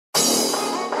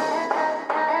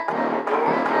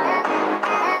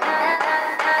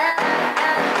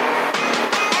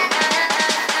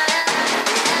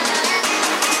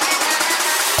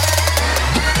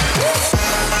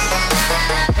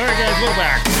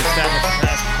Establish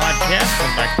Pass podcast.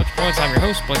 Welcome back, Coach Points. I'm your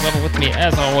host, Blake Level. With me,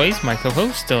 as always, my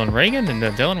co-host, Dylan Reagan. And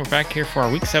Dylan, we're back here for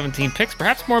our Week 17 picks.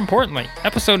 Perhaps more importantly,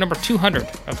 episode number 200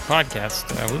 of the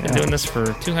podcast. We've been doing this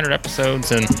for 200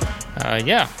 episodes, and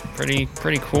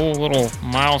pretty cool little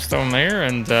milestone there.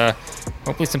 And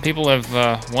hopefully some people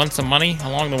have won some money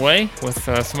along the way with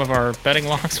some of our betting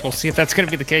locks. We'll see if that's going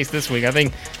to be the case this week. I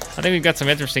think we've got some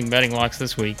interesting betting locks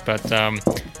this week, but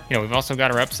we've also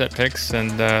got our upset picks,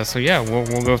 and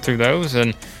we'll go through those.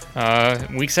 And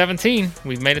Week 17,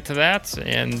 we've made it to that,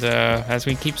 and as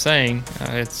we keep saying,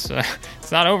 it's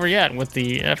not over yet with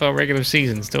the NFL regular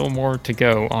season. Still more to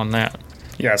go on that.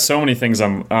 Yeah, so many things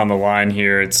on the line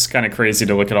here. It's kind of crazy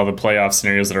to look at all the playoff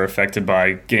scenarios that are affected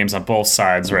by games on both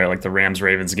sides, right? Like the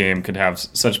Rams-Ravens game could have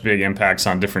such big impacts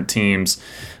on different teams.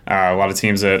 A lot of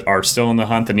teams that are still in the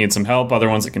hunt that need some help, other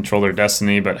ones that control their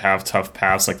destiny but have tough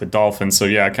paths like the Dolphins. So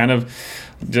yeah, kind of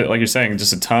like you're saying,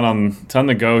 just a ton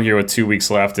to go here with 2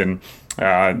 weeks left. And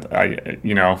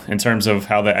in terms of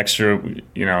how the extra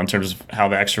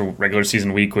regular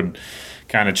season week would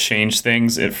kind of change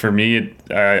things, it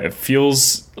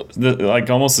feels like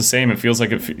almost the same. It feels like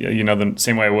the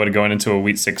same way I would going into a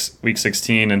week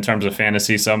 16 in terms of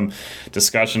fantasy. Some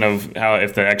discussion of how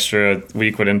if the extra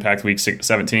week would impact week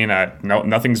 17.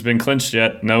 Nothing's been clinched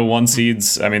yet. No one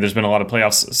seeds. I mean, there's been a lot of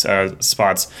playoff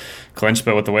spots clinched,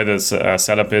 but with the way this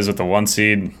setup is with the one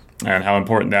seed and how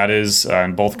important that is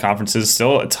in both conferences,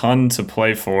 still a ton to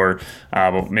play for.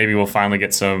 But maybe we'll finally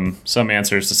get some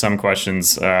answers to some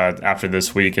questions after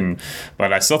this week.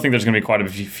 But I still think there's going to be quite a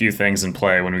few things in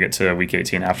play when we get to Week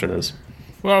 18 after this.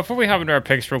 Well, before we hop into our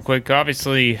picks real quick,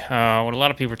 obviously what a lot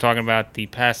of people are talking about, the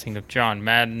passing of John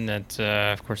Madden at,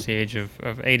 of course, the age of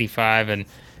 85. And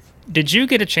did you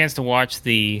get a chance to watch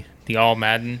the All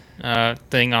Madden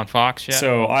thing on Fox yet?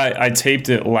 So I taped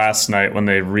it last night when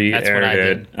they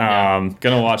re-aired it.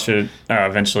 Gonna watch it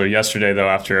eventually. Yesterday, though,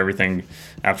 after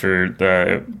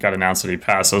it got announced that he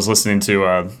passed, I was listening to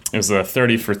it was the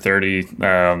 30 for 30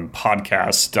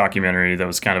 podcast documentary that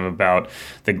was kind of about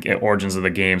the origins of the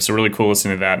game. So really cool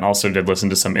listening to that, and also did listen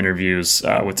to some interviews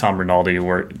with Tom Rinaldi, who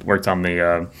worked on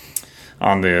the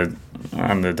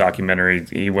documentary.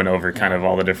 He went over kind of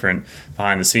all the different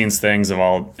behind the scenes things of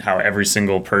how every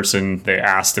single person they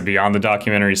asked to be on the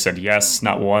documentary said yes.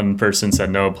 Not one person said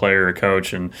no, player or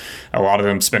coach, and a lot of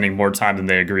them spending more time than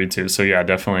they agreed to. So yeah,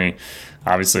 definitely,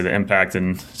 obviously the impact,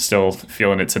 and still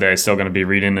feeling it today. Still going to be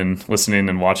reading and listening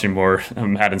and watching more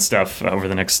Madden stuff over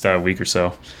the next week or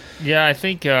so. Yeah, I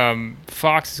think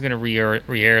Fox is going to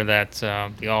re-air that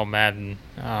the All Madden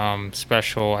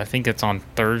special. I think it's on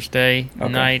Thursday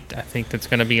night. I think that's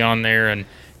going to be on there. And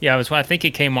yeah, I think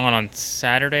it came on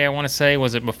Saturday, I want to say.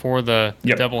 Was it before the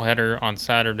doubleheader on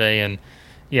Saturday? And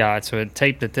yeah, so it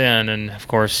taped it then. And of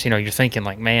course, you're thinking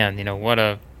like, man,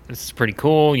 this is pretty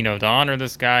cool, to honor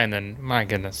this guy. And then, my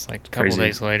goodness, like a couple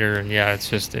days later, and yeah,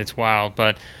 it's wild.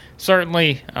 But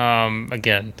certainly,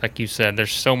 again, like you said,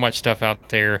 there's so much stuff out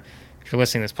there. If you're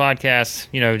listening to this podcast,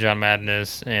 you know who John Madden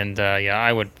is. And,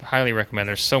 I would highly recommend.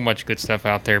 There's so much good stuff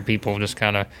out there. People just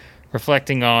kind of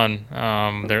reflecting on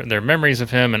their memories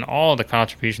of him and all the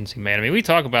contributions he made. I mean, we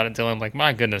talk about it, Dylan, like,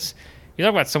 my goodness. You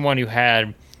talk about someone who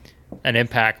had an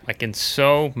impact, like, in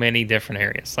so many different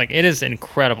areas. Like, it is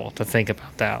incredible to think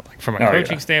about that. Like, from a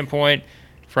coaching standpoint,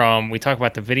 we talk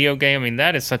about the video game. I mean,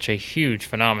 that is such a huge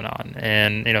phenomenon.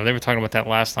 And, they were talking about that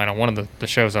last night on one of the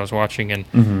shows I was watching. And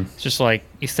it's just like,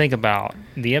 you think about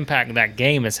the impact that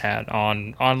game has had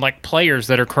on like players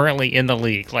that are currently in the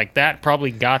league. Like, that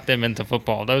probably got them into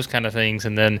football, those kind of things.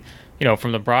 And then,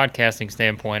 from the broadcasting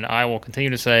standpoint, I will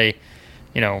continue to say,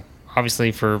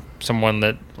 obviously for someone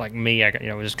that like me,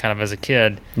 just kind of as a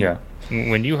kid. Yeah.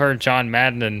 When you heard John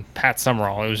Madden and Pat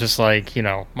Summerall, it was just like,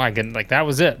 my goodness, like that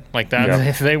was it. Like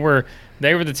that,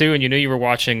 they were the two, and you knew you were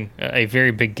watching a very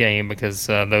big game because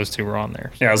those two were on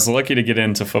there. Yeah, I was lucky to get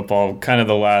into football kind of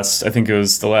the last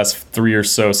 3 or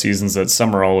so seasons that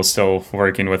Summerall was still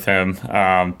working with him.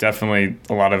 Definitely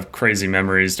a lot of crazy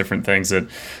memories, different things that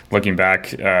looking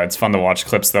back, it's fun to watch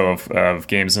clips though of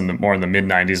games more in the mid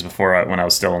 90s when I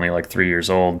was still only like 3 years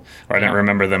old, or I didn't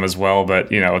remember them as well, but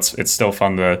it's still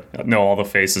fun to know all the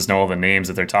faces, know all the names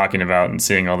that they're talking about, and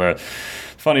seeing all the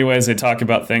funny ways they talk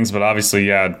about things. But obviously,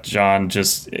 yeah, John,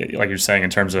 just like you're saying, in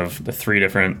terms of the three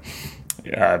different,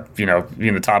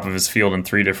 being the top of his field in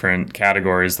three different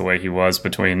categories, the way he was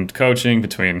between coaching,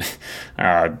 between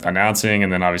announcing,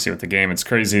 and then obviously with the game. It's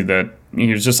crazy that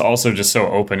he was just so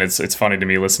open. It's funny to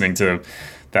me listening to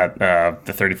that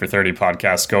the 30 for 30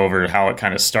 podcast go over how it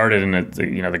kind of started, and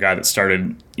the guy that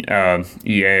started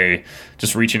EA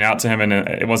just reaching out to him, and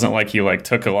it wasn't like he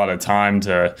took a lot of time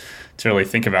to really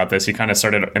think about this. He kind of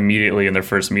started immediately in their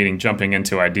first meeting jumping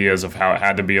into ideas of how it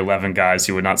had to be 11 guys.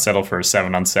 He would not settle for a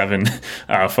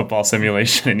 7-on-7 football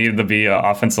simulation. It needed to be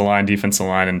offensive line, defensive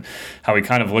line, and how he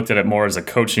kind of looked at it more as a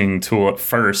coaching tool at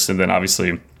first, and then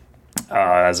obviously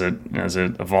as it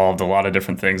evolved, a lot of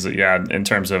different things that, in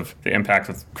terms of the impact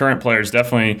with current players,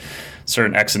 definitely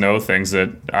certain X and O things that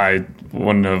I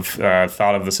wouldn't have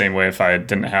thought of the same way if I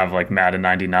didn't have Madden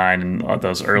 99 and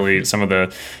those early, some of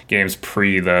the games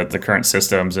pre the current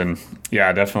systems. And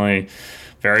definitely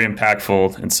very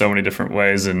impactful in so many different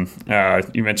ways. And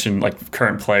you mentioned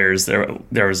current players.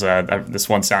 There was this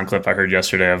one sound clip I heard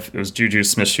yesterday it was Juju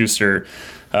Smith-Schuster.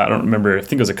 I don't remember. I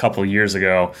think it was a couple of years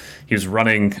ago. He was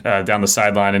running down the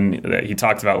sideline, and he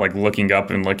talked about looking up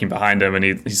and looking behind him. And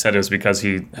he said it was because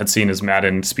he had seen his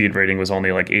Madden speed rating was only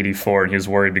 84, and he was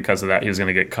worried because of that he was going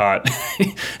to get caught.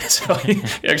 So he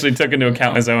actually took into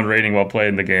account his own rating while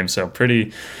playing the game. So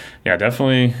pretty,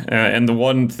 definitely. And the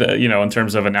one that, in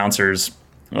terms of announcers,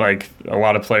 a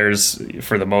lot of players,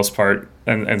 for the most part,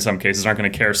 and in some cases, aren't going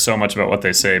to care so much about what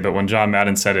they say. But when John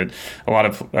Madden said it, a lot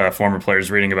of former players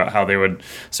reading about how they would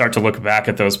start to look back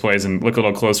at those plays and look a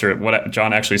little closer at what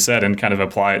John actually said and kind of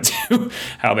apply it to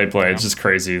how they play. Yeah. It's just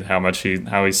crazy how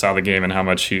he saw the game and how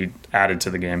much he added to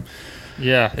the game.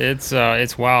 Yeah,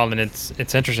 it's wild, and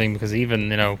it's interesting because even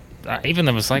though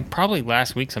it was probably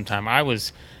last week sometime, I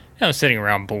was sitting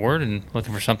around bored and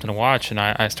looking for something to watch, and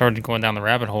I started going down the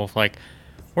rabbit hole of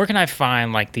where can I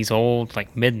find these old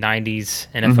mid-90s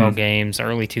NFL games,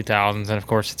 early 2000s, and of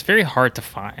course it's very hard to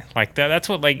find. That's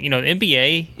what the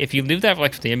NBA, if you leave that for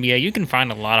the NBA, you can find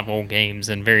a lot of old games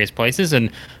in various places,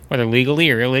 and whether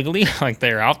legally or illegally,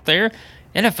 they're out there.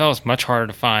 NFL is much harder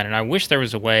to find, and I wish there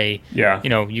was a way,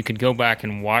 you could go back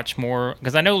and watch more,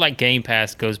 because I know Game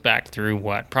Pass goes back through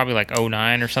probably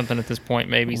 09 or something at this point,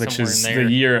 maybe, which somewhere is in there.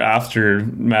 The year after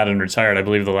Madden retired. I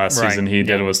believe the last season he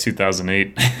did was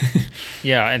 2008.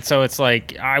 Yeah, and so it's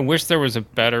I wish there was a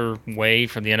better way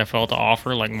for the NFL to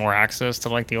offer more access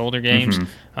to the older games.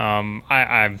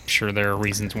 I'm sure there are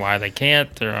reasons why they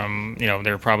can't. There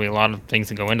are probably a lot of things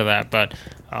that go into that, but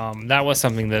that was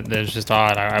something that was just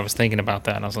odd. I was thinking about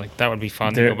that, and I was that would be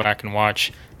fun to go back and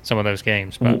watch some of those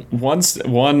games. But it's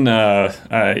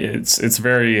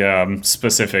very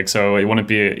specific, so it wouldn't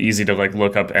be easy to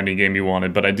look up any game you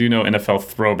wanted. But I do know NFL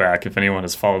Throwback, if anyone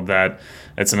has followed that.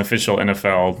 It's an official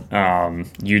NFL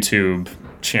YouTube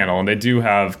channel, and they do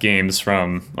have games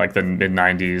from the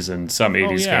mid-90s and some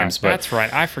 80s games. But that's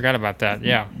right. I forgot about that.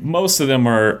 Yeah. Most of them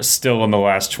are still in the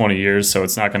last 20 years, so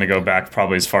it's not going to go back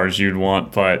probably as far as you'd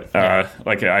want. But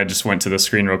I just went to the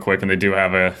screen real quick, and they do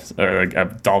have a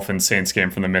Dolphins Saints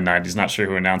game from the mid-90s. Not sure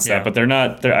who announced that, but they're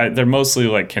not. They're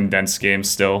mostly condensed games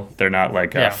still. They're not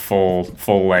a full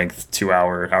length 2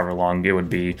 hour, however long it would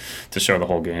be to show the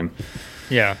whole game.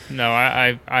 Yeah, no,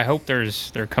 I hope there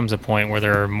comes a point where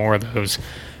there are more of those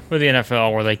with the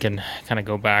NFL where they can kind of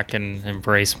go back and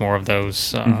embrace more of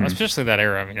those, especially that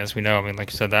era. I mean, as we know,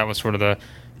 like you said, that was sort of the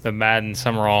Madden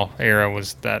Summerall era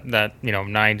was that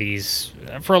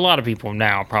 90s. For a lot of people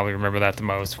now probably remember that the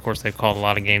most. Of course, they've called a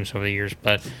lot of games over the years,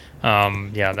 but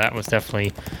that was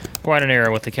definitely quite an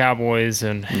era with the Cowboys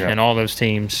and all those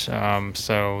teams.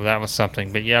 So that was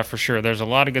something. But yeah, for sure, there's a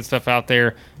lot of good stuff out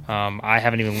there. I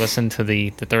haven't even listened to the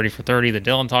 30 for 30 that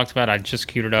Dylan talked about. I just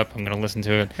queued it up. I'm going to listen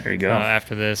to it there you go.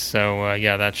 After this. So,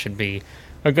 that should be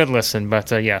a good listen.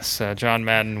 But, yes, John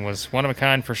Madden was one of a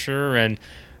kind for sure. And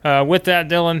with that,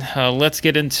 Dylan, let's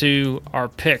get into our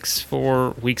picks for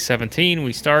Week 17.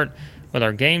 We start with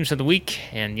our games of the week.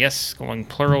 And, yes, going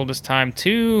plural this time,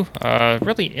 too.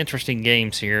 Really interesting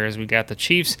games here as we got the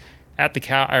Chiefs at the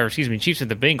Chiefs at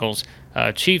the Bengals.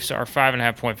 Chiefs are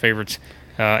 5.5-point favorites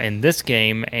in this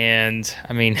game, and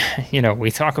I mean, we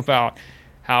talk about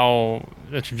how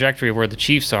the trajectory of where the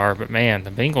Chiefs are, but man, the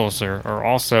Bengals are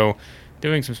also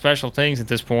doing some special things at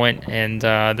this point, and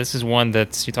this is one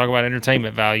that's, you talk about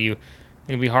entertainment value.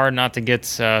 It'll be hard not to get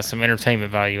some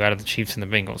entertainment value out of the Chiefs and the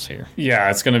Bengals here.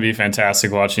 Yeah, it's going to be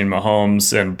fantastic watching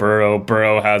Mahomes and Burrow.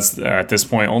 Burrow has, at this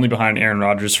point, only behind Aaron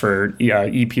Rodgers for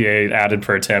EPA added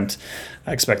per attempt,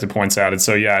 expected points added.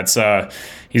 So, it's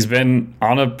he's been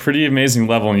on a pretty amazing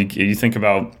level. And you think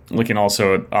about looking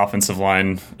also at offensive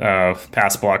line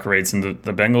pass block rates, and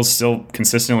the Bengals still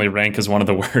consistently rank as one of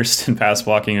the worst in pass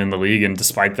blocking in the league. And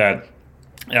despite that,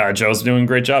 Joe's doing a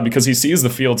great job because he sees the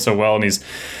field so well, and he's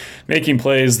making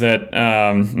plays that,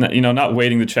 not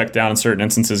waiting to check down in certain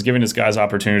instances, giving his guys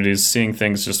opportunities, seeing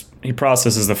things. Just he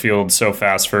processes the field so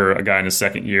fast for a guy in his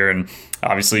second year, and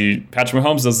obviously Patrick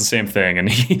Mahomes does the same thing, and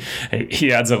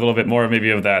he adds a little bit more maybe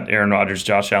of that Aaron Rodgers,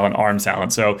 Josh Allen arm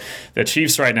talent. So the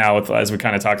Chiefs right now, as we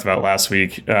kind of talked about last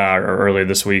week or earlier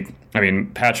this week, I mean,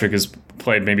 Patrick has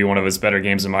played maybe one of his better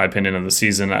games, in my opinion, of the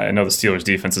season. I know the Steelers'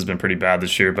 defense has been pretty bad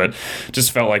this year, but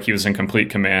just felt like he was in complete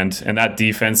command. And that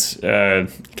defense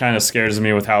kind of scares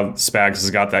me with how Spags has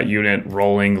got that unit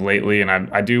rolling lately. And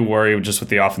I do worry just with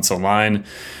the offensive line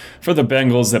for the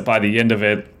Bengals that by the end of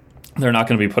it, they're not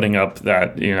going to be putting up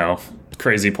that,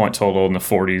 crazy point total in the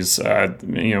 40s,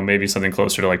 maybe something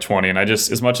closer to like 20. And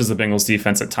as much as the Bengals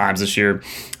defense at times this year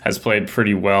has played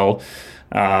pretty well,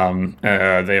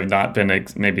 they have not been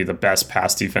maybe the best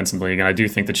pass defense in the league, and I do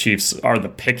think the Chiefs are the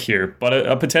pick here. But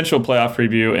a potential playoff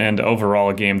preview and overall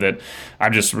a game that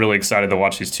I'm just really excited to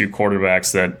watch these two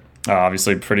quarterbacks that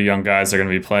obviously pretty young guys are going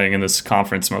to be playing in this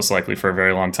conference most likely for a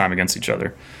very long time against each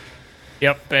other.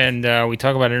 Yep, and we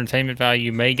talk about entertainment value.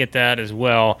 You may get that as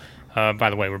well. By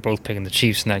the way, we're both picking the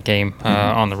Chiefs in that game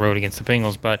on the road against the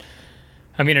Bengals, but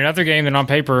I mean, another game that on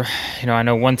paper, I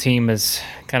know one team has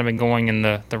kind of been going in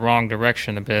the wrong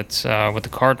direction a bit with the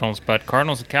Cardinals, but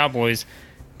Cardinals and Cowboys,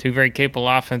 two very capable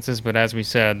offenses, but as we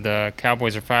said, the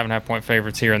Cowboys are 5.5-point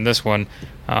favorites here in this one.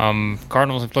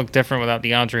 Cardinals have looked different without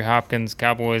DeAndre Hopkins.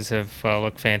 Cowboys have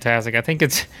looked fantastic. I think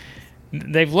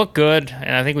they've looked good,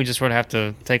 and I think we just sort of have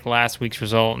to take last week's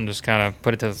result and just kind of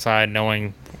put it to the side,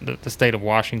 knowing the state of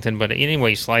Washington. But any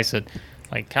way you slice it,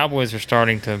 like Cowboys are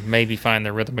starting to maybe find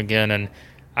their rhythm again, and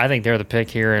I think they're the pick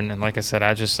here. And like I said,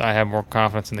 I have more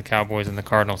confidence in the Cowboys than the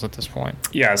Cardinals at this point.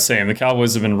 Yeah, same. The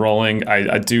Cowboys have been rolling.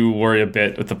 I do worry a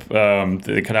bit with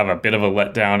they could have a bit of a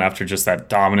letdown after just that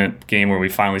dominant game where we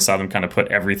finally saw them kind of put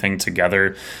everything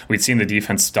together. We'd seen the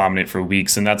defense dominate for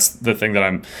weeks, and that's the thing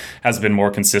that has been more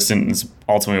consistent and is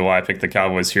ultimately why I picked the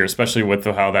Cowboys here, especially with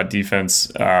how that defense,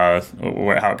 how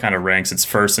it kind of ranks. It's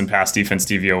first in pass defense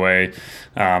DVOA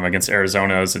against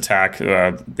Arizona's attack.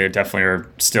 They definitely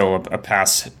are still a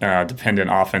pass dependent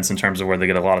offense in terms of where they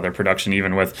get a lot of their production,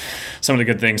 even with some of the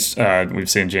good things we've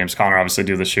seen James Conner obviously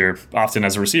do this year, often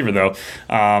as a receiver though.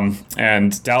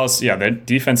 And Dallas, their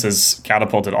defense has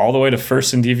catapulted all the way to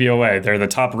first in DVOA. They're the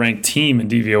top ranked team in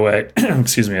DVOA,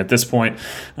 excuse me, at this point.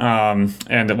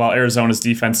 And while Arizona's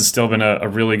defense has still been a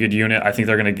really good unit, I think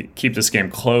they're going to keep this game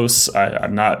close.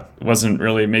 Wasn't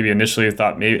really maybe initially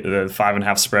thought maybe the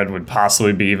 5.5 spread would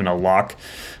possibly be even a lock.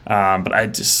 But I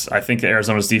think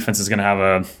Arizona's defense is going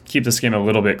to keep this game a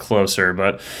little bit closer.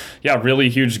 But yeah, really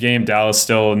huge game. Dallas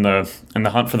still in the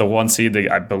hunt for the 1 seed.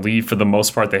 I believe for the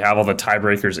most part they have all the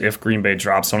tiebreakers if Green Bay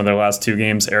drops one of their last 2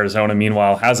 games. Arizona,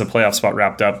 meanwhile, has a playoff spot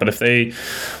wrapped up. But if they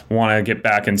want to get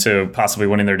back into possibly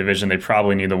winning their division, they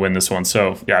probably need to win this one.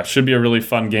 So yeah, it should be a really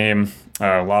fun game.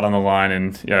 A lot on the line,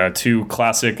 and two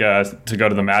classic, to go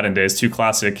to the Madden days, two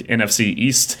classic NFC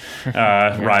East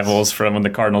yes. Rivals from when the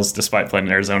Cardinals, despite playing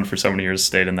in Arizona for so many years,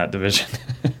 stayed in that division.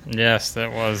 Yes,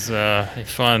 that was a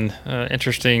fun,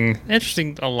 interesting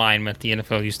alignment the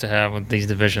NFL used to have with these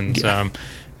divisions. Yeah.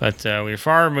 But we're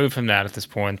far removed from that at this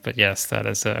point. But yes, that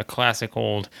is a classic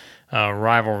old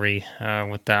rivalry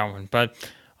with that one. But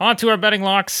on to our betting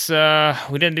locks.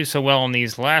 We didn't do so well on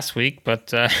these last week, but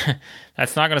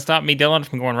that's not going to stop me, Dylan,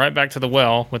 from going right back to the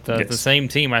well with the same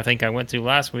team I think I went to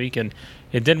last week, and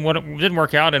it didn't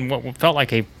work out in what felt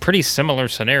like a pretty similar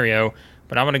scenario,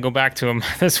 but I'm going to go back to them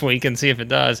this week and see if it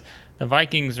does. The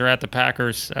Vikings are at the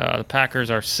Packers. The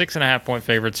Packers are 6.5-point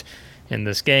favorites in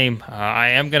this game. I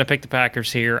am going to pick the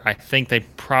Packers here. I think they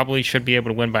probably should be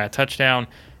able to win by a touchdown.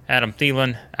 Adam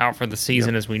Thielen out for the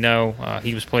season, as we know.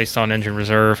 He was placed on injured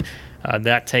reserve.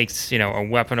 That takes a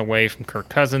weapon away from Kirk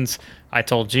Cousins. I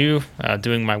told you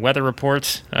doing my weather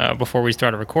reports before we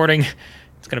started recording,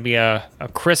 it's going to be a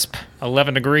crisp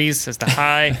 11 degrees as the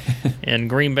high in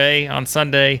Green Bay on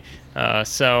Sunday.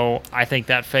 So I think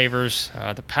that favors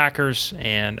the Packers.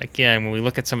 And again, when we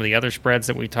look at some of the other spreads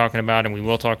that we're talking about, and we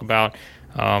will talk about,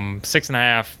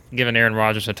 6.5, giving Aaron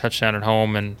Rodgers a touchdown at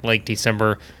home in late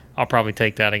December, I'll probably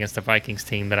take that against the Vikings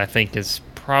team that I think is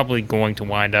probably going to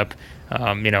wind up,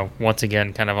 once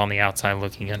again, kind of on the outside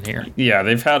looking in here. Yeah,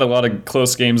 they've had a lot of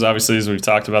close games, obviously, as we've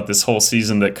talked about this whole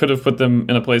season, that could have put them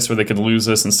in a place where they could lose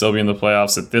this and still be in the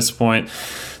playoffs. At this point,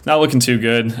 not looking too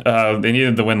good. They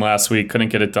needed the win last week, couldn't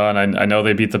get it done. I know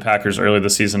they beat the Packers earlier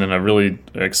this season in a really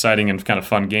exciting and kind of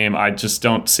fun game. I just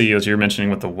don't see, as you're mentioning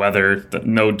with the weather,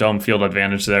 no dome field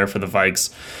advantage there for the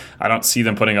Vikes. I don't see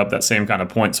them putting up that same kind of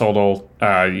point total.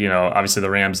 Obviously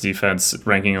the Rams defense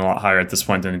ranking a lot higher at this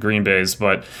point than Green Bay's,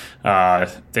 but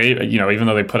they, even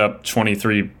though they put up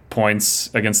 23 points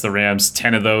against the Rams.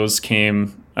 10 of those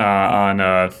came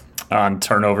on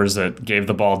turnovers that gave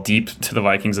the ball deep to the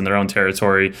Vikings in their own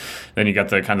territory. Then you got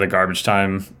the kind of the garbage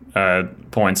time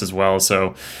points as well.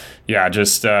 So yeah,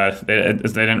 just they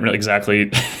didn't really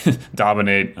exactly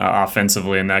dominate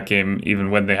offensively in that game,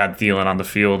 even when they had Thielen on the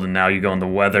field. And now you go in the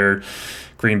weather.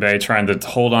 Green Bay trying to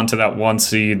hold on to that 1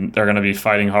 seed. They're going to be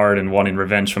fighting hard and wanting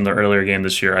revenge from their earlier game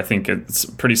this year. I think it's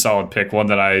a pretty solid pick, one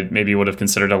that I maybe would have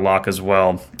considered a lock as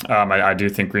well. I do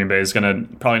think Green Bay is going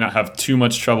to probably not have too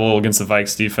much trouble against the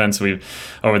Vikes defense. We've,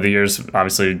 over the years,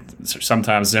 obviously,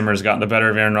 sometimes Zimmer's gotten the better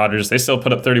of Aaron Rodgers. They still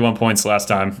put up 31 points last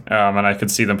time, and I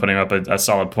could see them putting up a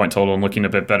solid point total and looking a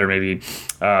bit better maybe,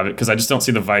 because I just don't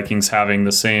see the Vikings having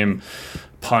the same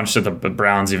punch that the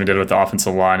Browns even did with the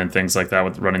offensive line and things like that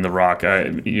with running the rock.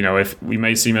 If we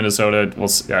may see Minnesota,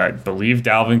 I believe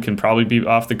Dalvin can probably be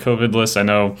off the COVID list. I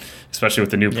know, especially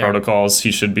with the new protocols,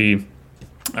 he should be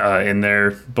in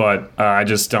there. But I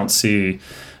just don't see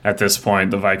at this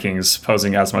point the Vikings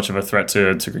posing as much of a threat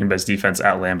to Green Bay's defense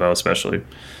at Lambeau, especially.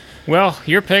 Well,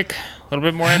 your pick, a little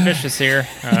bit more ambitious here.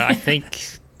 I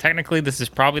think technically this is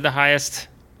probably the highest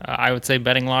I would say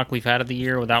betting lock we've had of the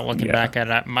year without looking back at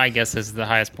it. My guess is the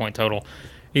highest point total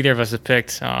either of us have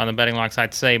picked on the betting locks.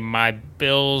 I'd say my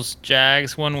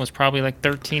Bills-Jags one was probably like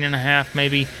 13.5,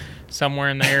 maybe somewhere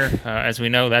in there. As we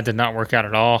know, that did not work out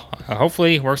at all.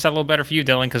 Hopefully it works out a little better for you,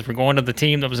 Dylan, because we're going to the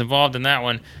team that was involved in that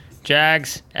one.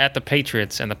 Jags at the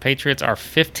Patriots, and the Patriots are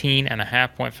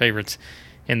 15.5 point favorites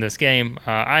in this game.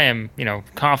 I am,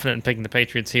 confident in picking the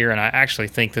Patriots here, and I actually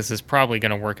think this is probably going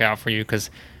to work out for you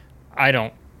because I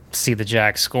don't see the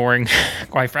Jags scoring.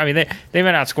 They've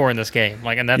been outscoring this game,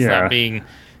 and that's not being,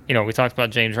 we talked about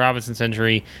James Robinson's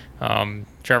injury,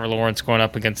 Trevor Lawrence going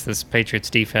up against this Patriots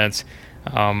defense.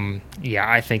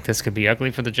 I think this could be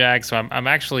ugly for the Jags. So I'm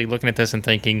actually looking at this and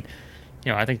thinking,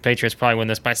 I think the Patriots probably win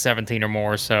this by 17 or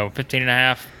more. So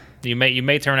 15.5. You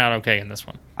may turn out okay in this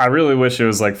one. I really wish it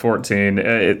was like 14.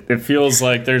 It feels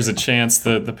like there's a chance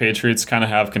that the Patriots kind of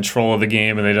have control of the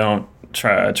game and they don't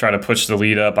try to push the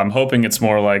lead up. I'm hoping it's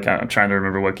more like, I'm trying to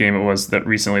remember what game it was that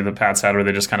recently the Pats had where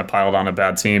they just kind of piled on a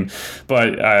bad team.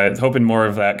 But hoping more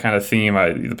of that kind of theme.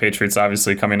 The Patriots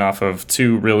obviously coming off of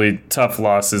 2 really tough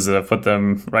losses that have put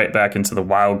them right back into the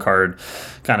wild card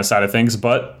kind of side of things.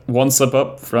 But one slip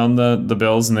up from the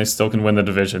Bills and they still can win the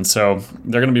division. So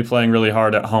they're going to be playing really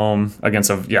hard at home against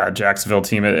a Jacksonville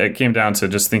team. It came down to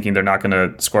just thinking they're not going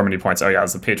to score many points.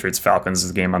 It's the Patriots-Falcons is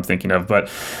the game I'm thinking of. But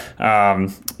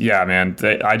man,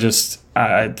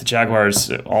 the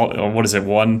Jaguars,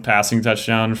 one passing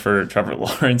touchdown for Trevor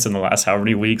Lawrence in the last however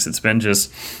many weeks. It's been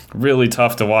just really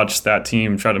tough to watch that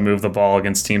team try to move the ball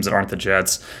against teams that aren't the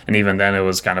Jets, and even then it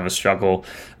was kind of a struggle.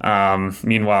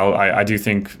 Meanwhile, I do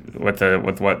think with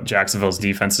what Jacksonville's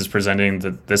defense is presenting,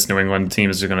 that this New England team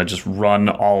is going to just run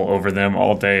all over them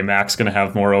all day. Mac's going to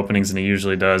have more openings than he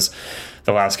usually does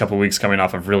the last couple of weeks, coming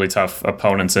off of really tough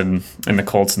opponents in the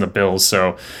Colts and the Bills.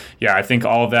 So, I think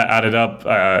all of that added up.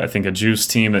 I think a juice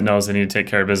team that knows they need to take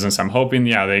care of business. I'm hoping,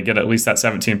 they get at least that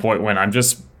 17-point win. I'm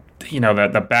just, that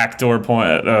the backdoor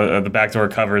point, the backdoor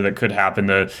cover that could happen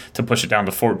to push it down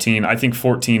to 14. I think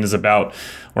 14 is about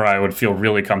where I would feel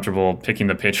really comfortable picking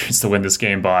the Patriots to win this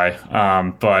game by.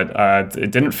 But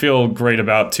it didn't feel great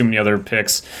about too many other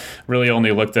picks. Really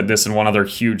only looked at this in one other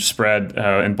huge spread.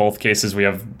 In both cases, we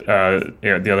have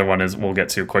the other one is we'll get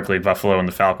to quickly, Buffalo and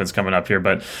the Falcons coming up here.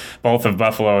 But both of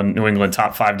Buffalo and New England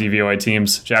top 5 DVOA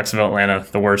teams. Jacksonville, Atlanta,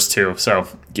 the worst too. So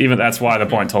even that's why the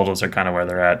point totals are kind of where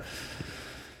they're at.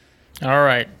 All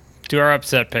right, do our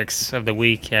upset picks of the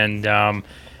week, and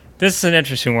this is an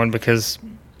interesting one because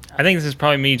I think this is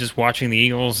probably me just watching the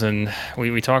Eagles, and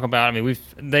we talk about.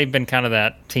 They've been kind of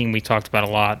that team we talked about a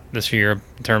lot this year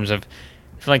in terms of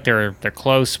I feel like they're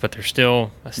close, but they're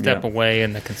still a step away,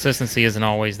 and the consistency isn't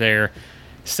always there.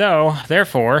 So,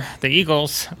 therefore, the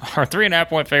Eagles are 3.5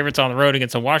 point favorites on the road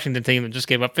against a Washington team that just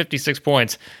gave up 56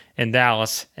 points in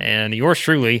Dallas. And yours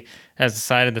truly has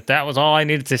decided that was all I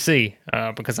needed to see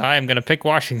because I am going to pick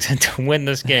Washington to win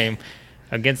this game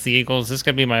against the Eagles. This is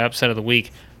going to be my upset of the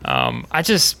week. I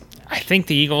think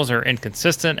the Eagles are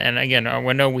inconsistent. And again, I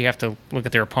know we have to look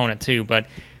at their opponent too, but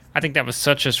I think that was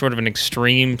such a sort of an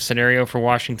extreme scenario for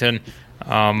Washington.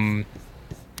 I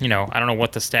don't know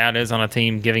what the stat is on a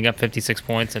team giving up 56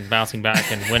 points and bouncing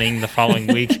back and winning the following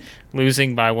week,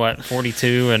 losing by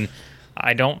 42. And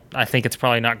I think it's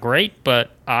probably not great, but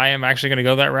I am actually going to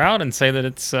go that route and say that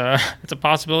it's a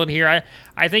possibility here.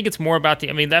 I think it's more about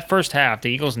that first half, the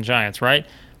Eagles and Giants, right?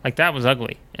 Like that was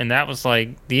ugly. And that was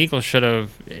like the Eagles should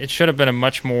have been a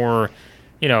much more,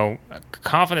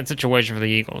 confident situation for the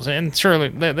Eagles. And surely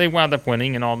they wound up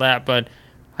winning and all that, but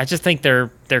I just think they're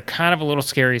kind of a little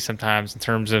scary sometimes in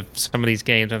terms of some of these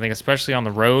games. I think especially on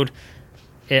the road.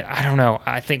 I don't know.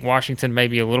 I think Washington may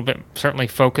be a little bit certainly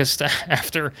focused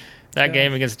after that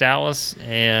game against Dallas,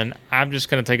 and I'm just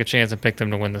going to take a chance and pick them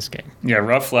to win this game. Yeah,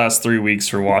 rough last 3 weeks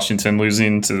for Washington,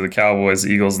 losing to the Cowboys,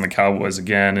 the Eagles, and the Cowboys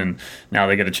again, and now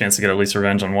they get a chance to get at least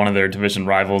revenge on one of their division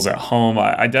rivals at home.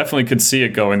 I definitely could see it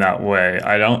going that way.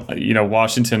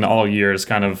 Washington all year has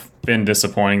kind of been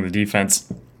disappointing. The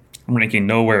defense ranking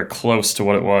nowhere close to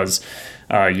what it was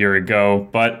a year ago,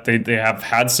 but they have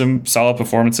had some solid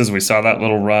performances. We saw that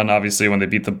little run, obviously, when they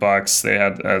beat the Bucks. They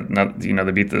had,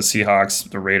 they beat the Seahawks,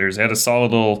 the Raiders. They had a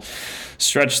solid little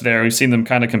stretch there. We've seen them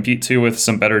kind of compete too with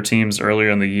some better teams earlier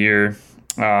in the year.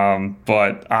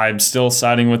 But I'm still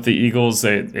siding with the Eagles.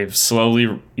 They've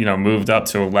slowly, moved up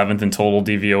to 11th in total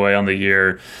DVOA on the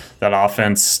year. That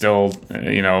offense still,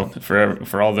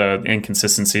 for all the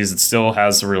inconsistencies, it still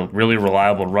has a really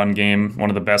reliable run game. One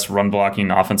of the best run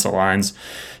blocking offensive lines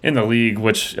in the league,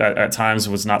 which at times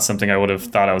was not something I would have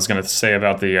thought I was going to say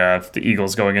about the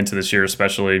Eagles going into this year,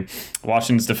 especially.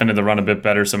 Washington's defended the run a bit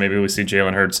better, so maybe we see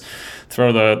Jalen Hurts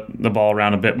throw the ball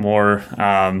around a bit more.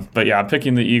 But yeah, I'm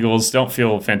picking the Eagles. Don't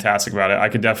feel fantastic about it. I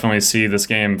could definitely see this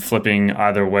game flipping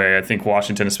either way. I think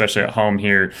Washington, especially at home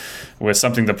here, with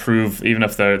something to prove, even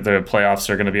if the playoffs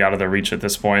are going to be out of their reach at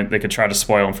this point, they could try to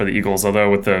spoil them for the Eagles.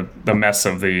 Although with the mess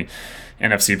of the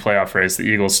NFC playoff race, the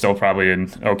Eagles still probably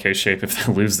in okay shape if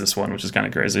they lose this one, which is kind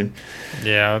of crazy.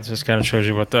 Yeah, it just kind of shows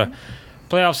you what the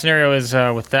playoff scenario is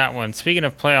with that one. Speaking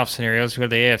of playoff scenarios, we go to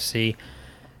the AFC.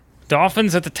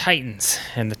 Dolphins at the Titans,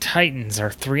 and the Titans are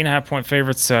 3.5-point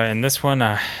favorites in this one.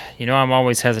 I'm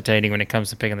always hesitating when it comes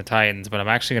to picking the Titans, but I'm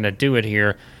actually going to do it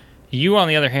here. You, on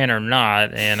the other hand, are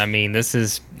not, and I mean,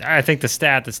 I think the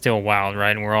stat that's still wild,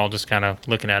 right? And we're all just kind of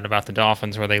looking at about the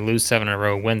Dolphins, where they lose 7 in a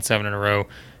row, win 7 in a row.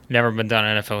 Never been done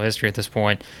in NFL history at this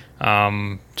point.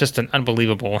 Just an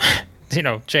unbelievable,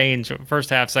 change first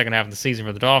half, second half of the season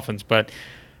for the Dolphins. But,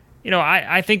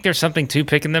 I think there's something to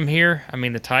picking them here. I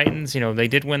mean, the Titans, they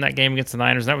did win that game against the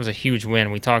Niners. That was a huge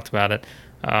win. We talked about it.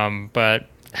 But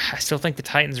I still think the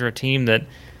Titans are a team that,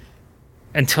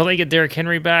 until they get Derrick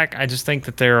Henry back, I just think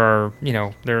that there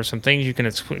are some things you can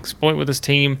exploit with this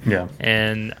team. Yeah.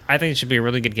 And I think it should be a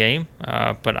really good game.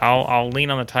 But I'll lean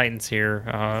on the Titans here.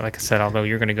 Like I said, although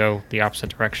you're going to go the opposite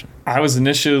direction. I was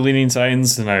initially leaning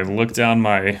Titans, and I looked down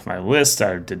my list.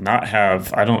 I did not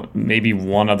have, maybe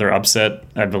one other upset,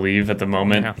 I believe, at the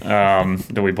moment,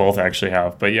 that we both actually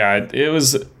have. But yeah, it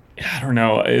was, I don't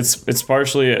know. It's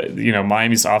partially,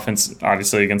 Miami's offense,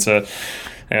 obviously, against a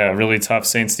really tough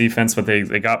Saints defense, but they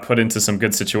got put into some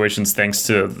good situations thanks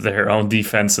to their own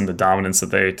defense and the dominance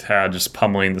that they had, just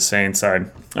pummeling the Saints.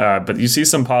 But you see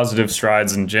some positive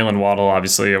strides, and Jalen Waddle,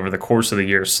 obviously, over the course of the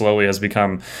year, slowly has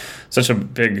become such a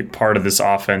big part of this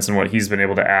offense, and what he's been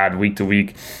able to add week to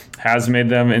week has made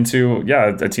them into,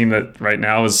 a team that right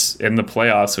now is in the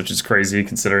playoffs, which is crazy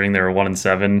considering they were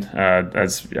 1-7.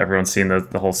 As everyone's seen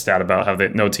the whole stat about how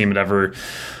no team had ever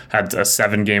had a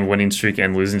 7-game winning streak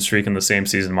and losing streak in the same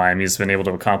season. Miami's been able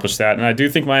to accomplish that. And I do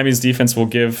think Miami's defense will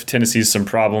give Tennessee some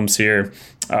problems here.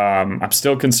 I'm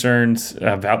still concerned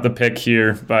about the pick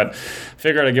here, but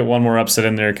figured I'd get one more upset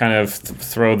in there, kind of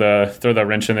throw that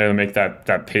wrench in there to make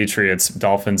that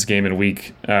Patriots-Dolphins game in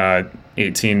week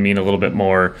 18 mean a little bit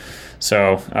more.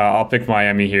 So I'll pick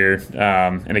Miami here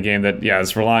in a game that,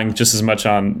 is relying just as much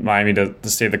on Miami to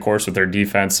stay the course with their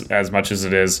defense as much as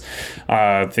it is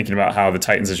thinking about how the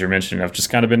Titans, as you're mentioning, have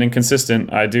just kind of been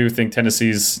inconsistent. I do think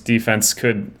Tennessee's defense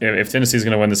could, if Tennessee's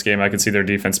going to win this game, I could see their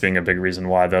defense being a big reason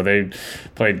why, though. They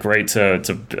played great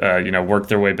to work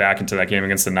their way back into that game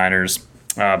against the Niners.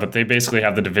 But they basically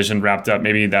have the division wrapped up.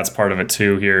 Maybe that's part of it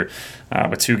too here.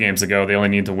 With 2 games to go, they only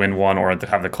need to win one or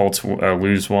have the Colts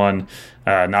lose one.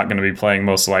 Not going to be playing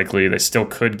most likely. They still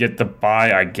could get the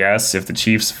bye, I guess, if the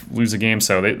Chiefs lose a game.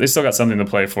 So they still got something to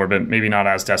play for, but maybe not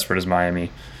as desperate as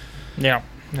Miami. Yeah,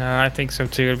 I think so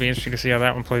too. It'll be interesting to see how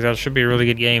that one plays out. It should be a really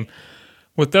good game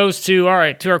with those two. All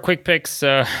right, to our quick picks.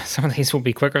 Some of these will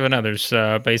be quicker than others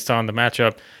based on the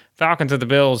matchup. Falcons at the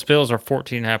Bills. Bills are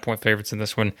 14.5-point favorites in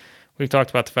this one. We've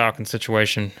talked about the Falcons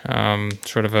situation,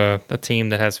 sort of a team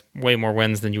that has way more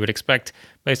wins than you would expect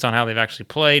based on how they've actually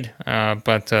played,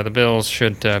 but the Bills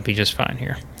should be just fine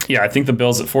here. Yeah, I think the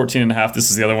Bills at 14.5. This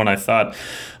is the other one I thought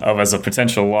of as a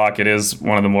potential lock. It is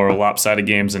one of the more lopsided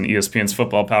games in ESPN's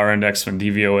Football Power Index and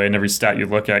DVOA and every stat you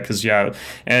look at. Because, yeah,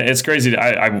 and it's crazy.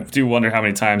 I do wonder how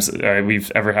many times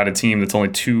we've ever had a team that's only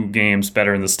 2 games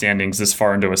better in the standings this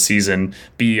far into a season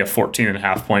be a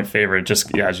 14.5 point favorite.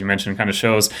 Just, yeah, as you mentioned, kind of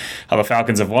shows how the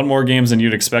Falcons have won more games than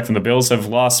you'd expect, and the Bills have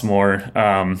lost more.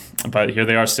 But here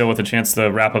they are still with a chance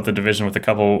to wrap up the division with a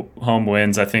couple home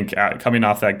wins. I think coming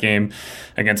off that game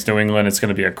against New England, it's going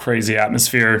to be a crazy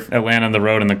atmosphere. Atlanta on the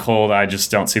road in the cold. I just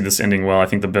don't see this ending well. I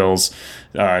think the Bills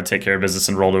take care of business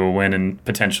and roll to a win and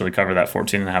potentially cover that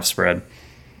 14.5 spread.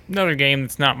 Another game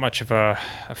that's not much of a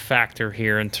factor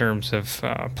here in terms of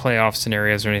playoff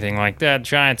scenarios or anything like that.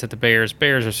 Giants at the Bears.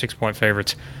 Bears are 6-point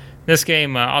favorites. This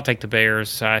game, I'll take the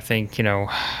Bears. I think,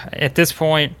 at this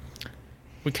point,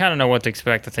 we kind of know what to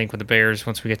expect, I think, with the Bears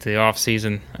once we get to the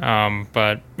offseason.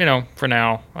 But, for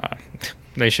now,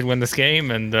 they should win this game,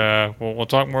 and we'll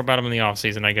talk more about them in the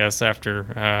offseason, I guess, after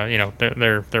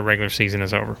their regular season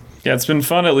is over. Yeah, it's been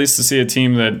fun at least to see a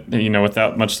team that,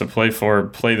 without much to play for,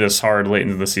 play this hard late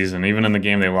into the season. Even in the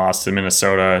game they lost to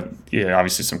Minnesota,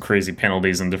 obviously some crazy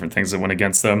penalties and different things that went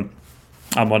against them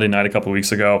on Monday night a couple of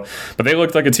weeks ago. But they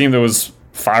looked like a team that was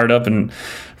fired up and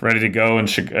ready to go, and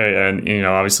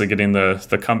obviously getting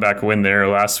the comeback win there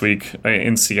last week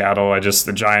in Seattle.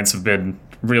 The Giants have been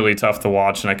really tough to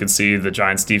watch, and I could see the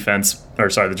Giants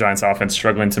offense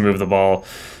struggling to move the ball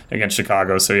against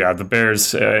Chicago. So yeah, the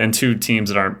Bears and 2 teams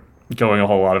that aren't going a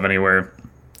whole lot of anywhere,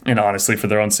 and honestly for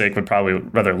their own sake would probably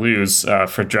rather lose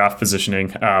for draft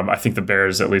positioning. I think the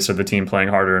Bears at least are the team playing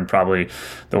harder and probably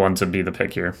the one to be the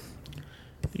pick here.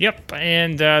 Yep,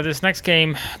 and this next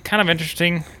game, kind of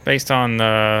interesting based on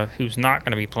who's not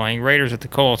going to be playing. Raiders at the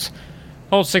Colts.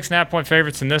 Colts 6.5-point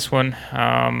favorites in this one.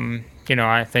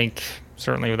 I think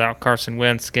certainly without Carson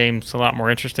Wentz, game's a lot more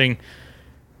interesting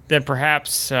than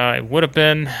perhaps it would have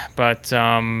been. But,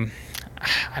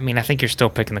 I think you're still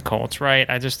picking the Colts, right?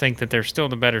 I just think that they're still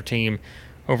the better team.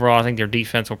 Overall, I think their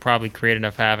defense will probably create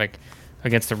enough havoc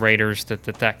against the Raiders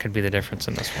that could be the difference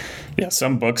in this one. Yeah,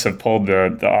 some books have pulled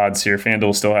the odds here.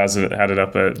 FanDuel still had it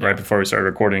up right before we started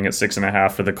recording at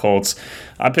 6.5 for the Colts.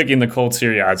 I'm picking the Colts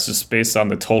here. Yeah, it's just based on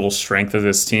the total strength of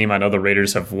this team. I know the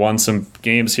Raiders have won some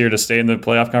games here to stay in the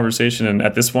playoff conversation, and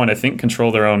at this point, I think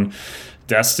control their own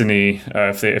destiny.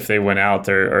 If they win out,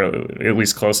 they're or at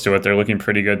least close to it. They're looking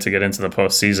pretty good to get into the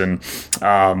postseason.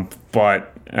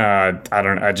 But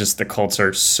the Colts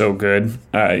are so good.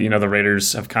 The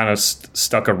Raiders have kind of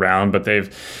stuck around, but they've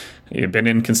been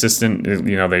inconsistent.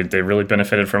 They really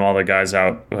benefited from all the guys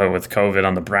out with COVID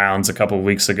on the Browns a couple of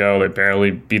weeks ago. They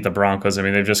barely beat the Broncos.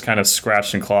 They've just kind of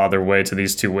scratched and clawed their way to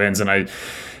these 2 wins. And I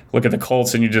look at the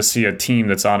Colts and you just see a team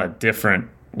that's on a different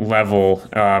level,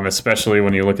 especially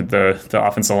when you look at the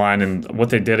offensive line and what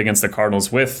they did against the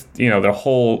Cardinals with, their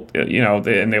whole,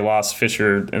 and they lost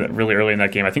Fisher really early in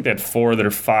that game. I think they had 4 of their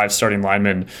 5 starting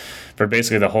linemen for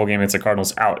basically the whole game against the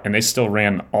Cardinals out, and they still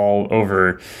ran all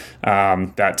over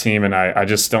that team. And I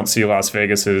just don't see Las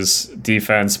Vegas's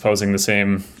defense posing the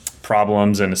same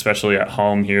problems, and especially at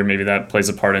home here, maybe that plays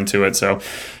a part into it. So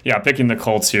yeah, picking the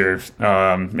Colts here,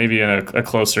 maybe in a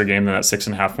closer game than that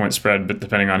 6.5-point spread, but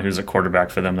depending on who's a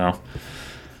quarterback for them though.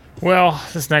 Well,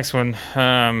 this next one,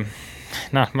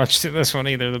 not much to this one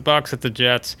either. The Bucs at the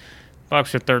Jets.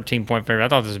 Bucs are 13-point favorite. I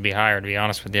thought this would be higher, to be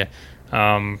honest with you.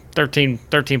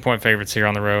 13-point favorites here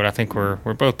on the road. I think we're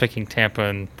both picking Tampa,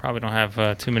 and probably don't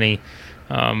have too many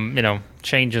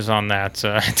changes on that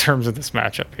in terms of this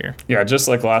matchup here. Yeah, just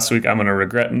like last week, I'm going to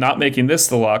regret not making this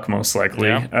the lock, most likely.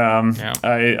 Yeah.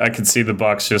 I could see the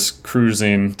Bucs just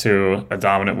cruising to a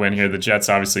dominant win here. The Jets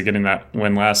obviously getting that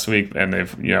win last week, and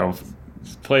they've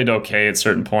played okay at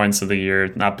certain points of the year.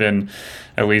 Not been,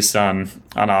 at least on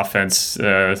offense,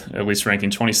 at least ranking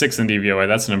 26th in DVOA.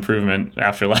 That's an improvement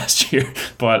after last year.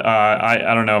 But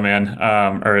I don't know, man.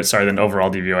 Than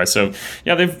overall DVOA. So,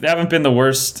 yeah, they haven't been the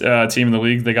worst team in the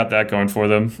league. They got that going for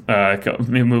them,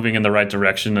 moving in the right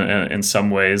direction in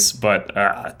some ways.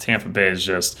 But Tampa Bay is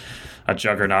just a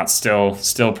juggernaut still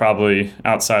probably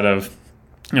outside of,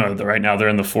 right now they're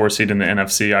in the 4 seed in the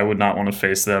NFC. I would not want to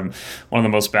face them. One of the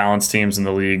most balanced teams in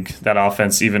the league. That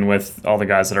offense, even with all the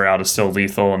guys that are out, is still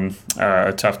lethal, and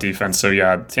a tough defense. So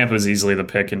yeah, Tampa is easily the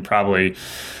pick, and probably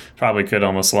could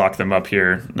almost lock them up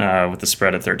here with the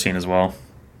spread at 13 as well.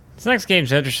 This next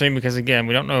game's interesting because, again,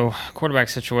 we don't know quarterback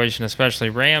situation, especially.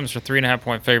 Rams are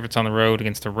 3.5-point favorites on the road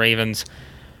against the Ravens.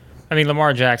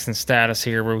 Lamar Jackson's status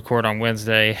here, we record on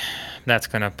Wednesday, that's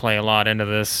going to play a lot into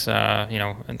this,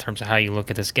 in terms of how you look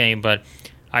at this game. But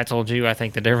I told you, I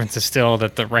think the difference is still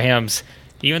that the Rams,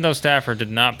 even though Stafford did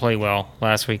not play well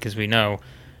last week, as we know,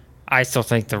 I still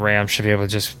think the Rams should be able to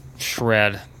just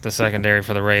shred the secondary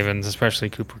for the Ravens, especially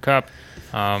Cooper Kupp.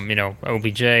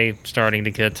 OBJ starting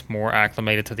to get more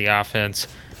acclimated to the offense.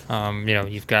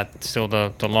 You've got still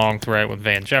the long threat with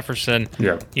Van Jefferson.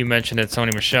 Yeah. You mentioned that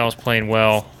Sony Michel's playing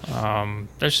well.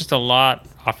 There's just a lot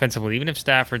offensively. Even if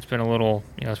Stafford's been a little,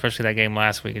 especially that game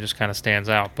last week, it just kind of stands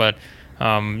out. But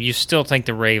you still think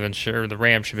the Rams should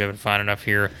be able to find enough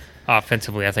here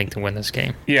offensively, I think, to win this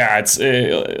game. Yeah, it's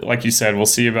like you said, we'll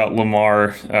see about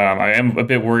Lamar. I am a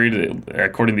bit worried.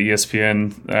 According to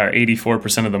ESPN,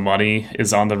 84% of the money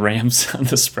is on the Rams on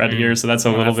the spread here, so that's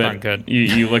a little bit. Not good.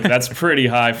 You look, that's pretty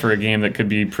high for a game that could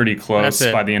be pretty close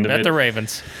by the end of it. At the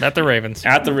Ravens. At the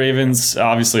Ravens,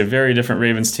 obviously a very different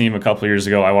Ravens team. A couple years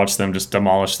ago, I watched them just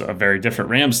demolish a very different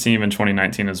Rams team in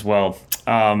 2019 as well.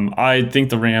 I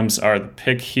think the Rams are the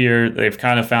pick here. They've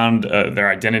kind of found their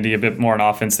identity a bit more in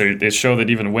offense. They show that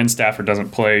even when Stafford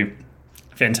doesn't play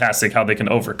fantastic, how they can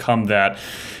overcome that.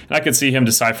 And I could see him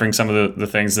deciphering some of the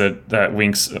things that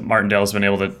Winks Martindale has been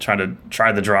able to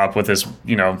try the drop with his,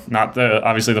 not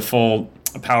obviously the full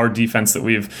power defense that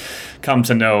we've come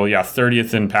to know. Yeah,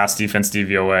 30th in pass defense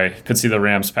DVOA. Could see the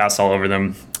Rams pass all over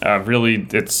them. Really,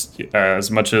 it's as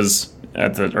much as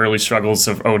at the early struggles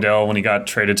of Odell when he got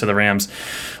traded to the Rams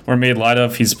were made light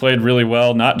of. He's played really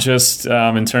well, not just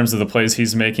in terms of the plays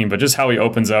he's making, but just how he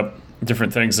opens up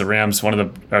different things. The Rams,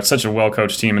 are such a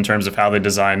well-coached team in terms of how they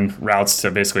design routes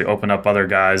to basically open up other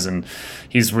guys, and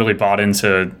he's really bought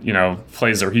into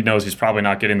plays where he knows he's probably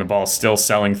not getting the ball, still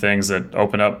selling things that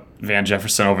open up Van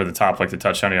Jefferson over the top, like the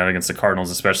touchdown he got against the Cardinals,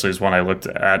 especially is one I looked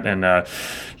at. And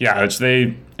you talk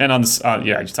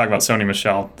about Sony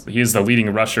Michel. He is the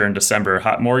leading rusher in December,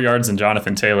 more yards than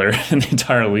Jonathan Taylor in the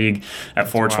entire league at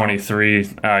 423.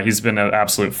 Wow. He's been an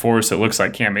absolute force. It looks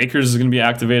like Cam Akers is going to be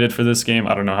activated for this game.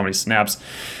 I don't know how many snaps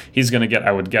he's going to get.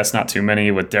 I would guess not too many,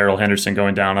 with Darrell Henderson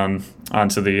going down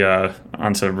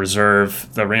onto reserve.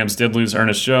 The Rams did lose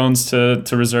Ernest Jones to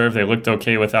reserve. They looked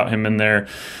okay without him in there.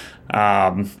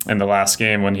 In the last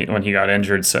game when he got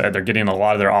injured, so they're getting a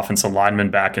lot of their offensive linemen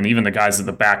back, and even the guys at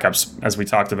the backups, as we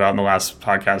talked about in the last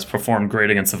podcast, performed great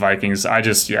against the Vikings. I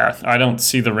don't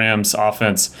see the Rams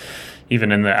offense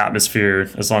even in the atmosphere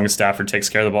as long as Stafford takes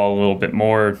care of the ball a little bit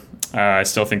more. I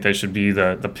still think they should be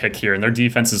the pick here, and their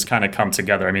defense has kind of come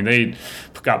together. I mean, they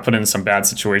got put in some bad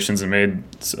situations and made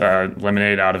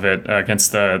lemonade out of it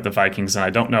against the Vikings, and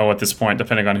I don't know at this point,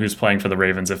 depending on who's playing for the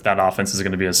Ravens, if that offense is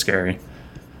going to be as scary.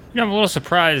 I'm a little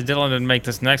surprised Dylan didn't make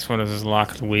this next one as his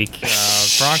lock of the week.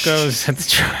 Broncos at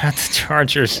the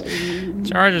Chargers.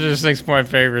 Chargers are 6-point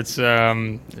favorites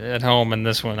at home in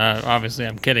this one. Obviously,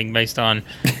 I'm kidding based on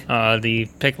the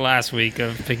pick last week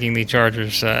of picking the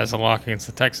Chargers as a lock against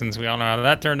the Texans. We all know how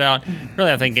that turned out.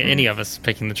 Really, I think any of us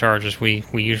picking the Chargers, we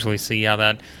usually see how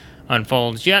that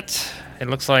unfolds. Yet, it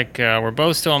looks like we're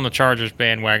both still on the Chargers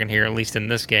bandwagon here, at least in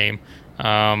this game.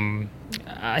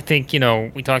 I think,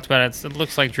 we talked about it. It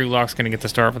looks like Drew Lock's going to get the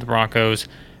start for the Broncos.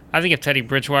 I think if Teddy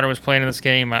Bridgewater was playing in this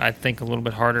game, I'd think a little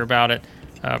bit harder about it,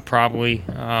 probably.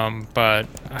 But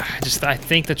I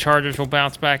think the Chargers will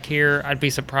bounce back here. I'd be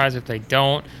surprised if they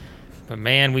don't. But,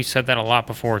 man, we've said that a lot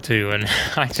before, too. And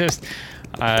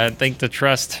I think the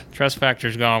trust factor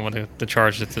is gone with the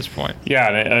Chargers at this point.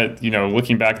 Yeah,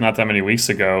 looking back not that many weeks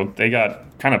ago, they got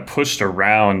kind of pushed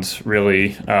around,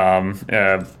 really,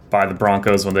 by the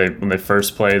Broncos when they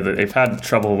first played. They've had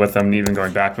trouble with them even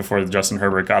going back before Justin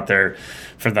Herbert got there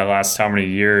for the last how many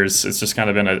years. It's just kind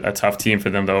of been a tough team for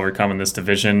them to overcome in this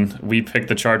division. We picked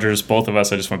the Chargers, both of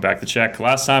us. I just went back to check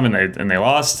last time, and they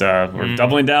lost. We're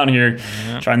doubling down here,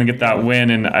 trying to get that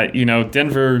win. And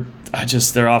Denver,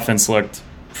 their offense looked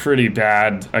pretty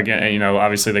bad again.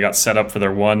 Obviously they got set up for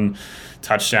their one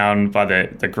touchdown by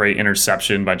the great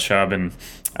interception by Chubb, and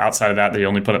outside of that, they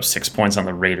only put up 6 points on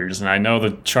the Raiders. And I know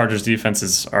the Chargers defense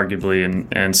is arguably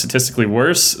and statistically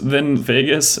worse than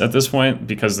Vegas at this point,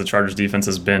 because the Chargers defense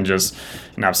has been just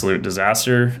an absolute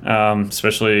disaster,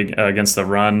 especially against the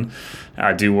run.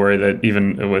 I do worry that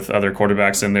even with other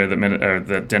quarterbacks in there,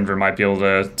 that Denver might be able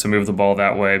to move the ball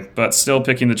that way. But still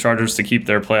picking the Chargers to keep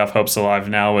their playoff hopes alive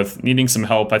now with needing some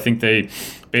help. I think they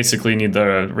basically need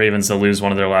the Ravens to lose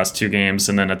one of their last two games,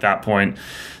 and then at that point,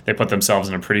 they put themselves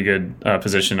in a pretty good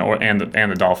position, and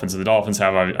the Dolphins. The Dolphins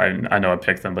have, I know I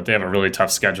picked them, but they have a really tough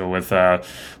schedule with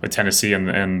Tennessee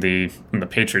and the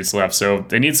Patriots left. So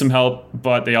they need some help,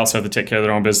 but they also have to take care of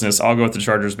their own business. I'll go with the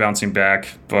Chargers bouncing back,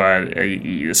 but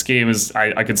this game is,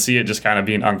 I could see it just kind of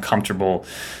being uncomfortable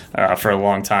for a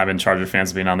long time, and Charger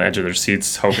fans being on the edge of their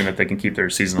seats, hoping that they can keep their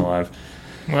season alive.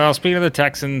 Well, speaking of the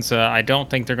Texans, I don't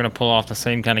think they're going to pull off the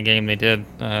same kind of game they did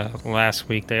last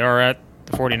week. They are at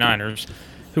the 49ers.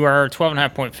 who are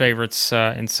 12.5-point favorites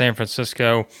in San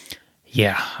Francisco.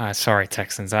 Yeah, sorry,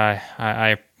 Texans.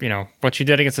 I, what you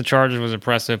did against the Chargers was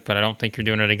impressive, but I don't think you're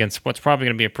doing it against what's probably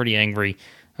going to be a pretty angry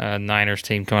Niners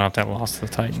team coming off that loss to the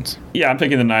Titans. Yeah, I'm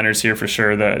picking the Niners here for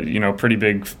sure. Pretty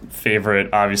big favorite,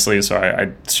 obviously. So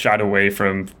I shied away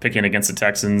from picking against the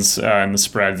Texans and the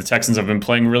spread. The Texans have been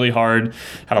playing really hard,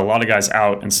 had a lot of guys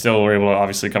out, and still were able to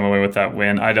obviously come away with that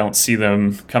win. I don't see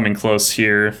them coming close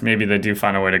here. Maybe they do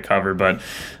find a way to cover, but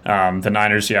the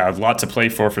Niners, a lot to play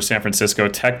for San Francisco.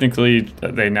 Technically,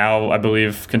 they now, I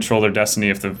believe, control their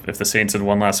destiny. If the Saints had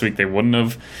won last week, they wouldn't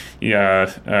have.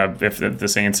 If the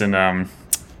Saints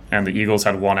and the Eagles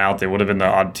had one out, they would have been the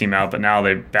odd team out, but now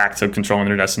they're back to controlling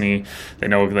their destiny. They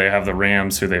know they have the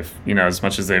Rams, who they've, as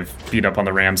much as they've beat up on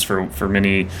the Rams for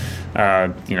many,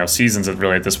 seasons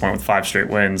really at this point with 5 straight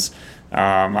wins.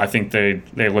 I think they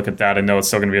look at that and know it's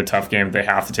still going to be a tough game. They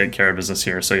have to take care of business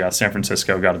here. So, San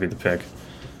Francisco got to be the pick.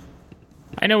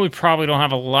 I know we probably don't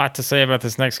have a lot to say about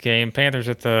this next game. Panthers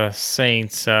at the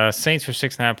Saints. Saints are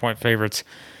 6.5-point favorites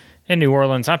in New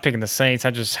Orleans. I'm picking the Saints.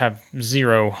 I just have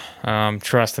zero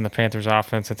trust in the Panthers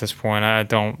offense at this point. I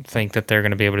don't think that they're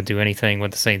going to be able to do anything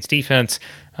with the Saints defense.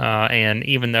 And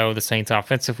even though the Saints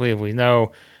offensively, we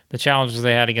know the challenges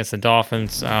they had against the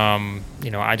Dolphins, I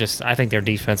think their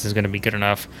defense is going to be good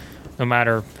enough no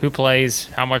matter who plays,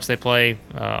 how much they play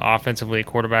offensively at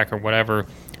quarterback or whatever.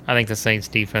 I think the Saints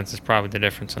defense is probably the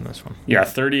difference in this one. Yeah,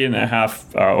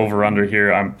 30.5 over-under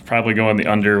here. I'm probably going the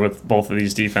under with both of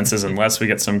these defenses unless we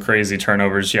get some crazy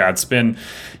turnovers. Yeah,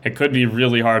 it could be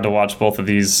really hard to watch both of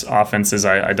these offenses.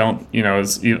 I don't,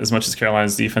 as much as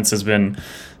Carolina's defense has been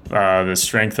the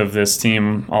strength of this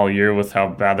team all year with how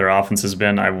bad their offense has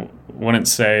been, I wouldn't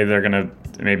say they're going to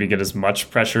maybe get as much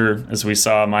pressure as we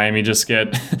saw Miami just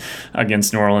get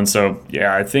against New Orleans. So,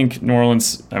 I think New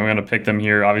Orleans, I'm going to pick them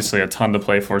here. Obviously, a ton to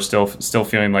play for. Still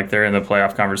feeling like they're in the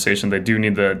playoff conversation. They do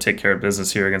need to take care of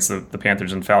business here against the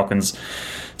Panthers and Falcons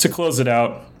to close it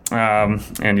out.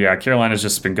 Carolina's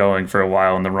just been going for a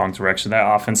while in the wrong direction.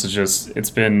 That offense is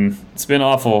it's been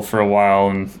awful for a while,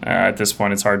 and at this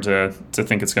point, it's hard to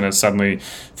think it's going to suddenly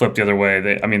flip the other way.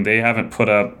 They haven't put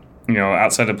up,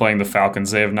 outside of playing the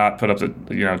Falcons, they have not put up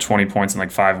 20 points in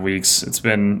like 5 weeks. It's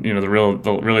been,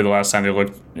 really the last time they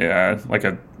looked like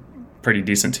a pretty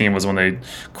decent team was when they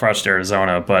crushed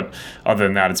Arizona. But other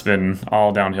than that, it's been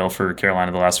all downhill for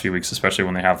Carolina the last few weeks, especially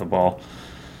when they have the ball.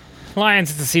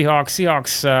 Lions at the Seahawks.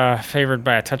 Seahawks favored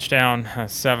by a touchdown,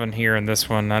 7 here in this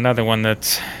one. Another one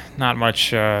that's not much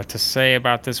to say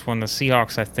about this one. The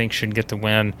Seahawks, I think, should get the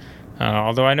win.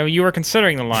 Although I know you were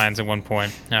considering the Lions at one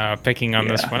point, picking on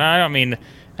this one. I mean,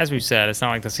 as we've said, it's not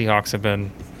like the Seahawks have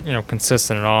been,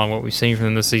 consistent at all in what we've seen from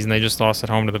them this season. They just lost at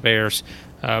home to the Bears.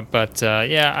 I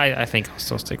think I'll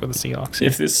still stick with the Seahawks.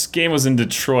 If this game was in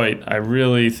Detroit, I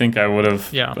really think I would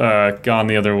have gone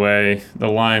the other way. The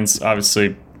Lions,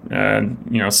 obviously,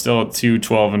 still at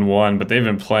 2-12-1, but they've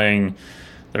been playing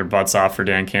their butts off for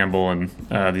Dan Campbell, and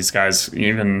these guys,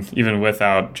 even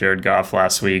without Jared Goff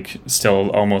last week, still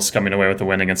almost coming away with the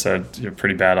win against a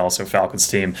pretty bad also Falcons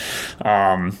team.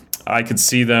 I could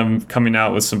see them coming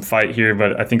out with some fight here,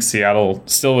 but I think Seattle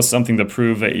still was something to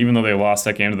prove that even though they lost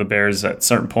that game to the Bears, at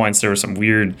certain points there was some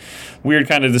weird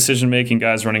kind of decision making,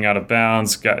 guys running out of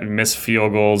bounds, missed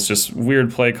field goals, just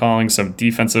weird play calling, some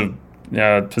defensive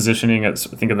positioning. I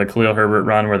think of the Khalil Herbert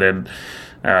run where they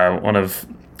had one of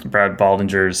Brad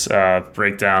Baldinger's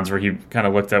breakdowns where he kind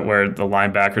of looked at where the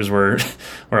linebackers were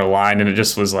aligned, and it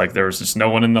just was like there was just no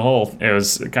one in the hole. It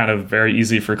was kind of very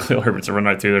easy for Khalil Herbert to run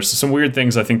right through. There's some weird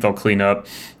things I think they'll clean up.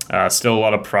 Still a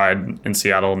lot of pride in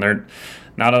Seattle, and they're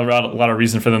not a lot of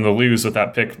reason for them to lose with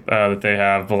that pick that they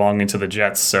have belonging to the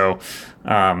Jets. So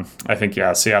I think,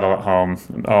 Seattle at home,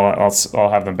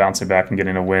 I'll have them bouncing back and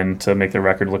getting a win to make their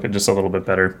record look just a little bit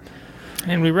better.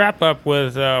 And we wrap up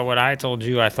with what I told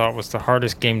you I thought was the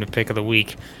hardest game to pick of the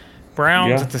week.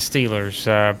 Browns at the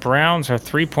Steelers. Browns are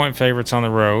 3-point favorites on the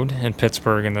road in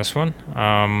Pittsburgh in this one.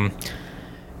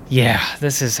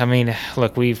 This is,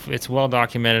 look, it's well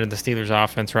documented, the Steelers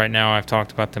offense right now. I've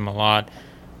talked about them a lot.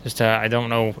 Just I don't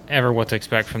know ever what to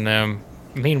expect from them.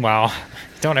 Meanwhile,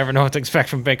 don't ever know what to expect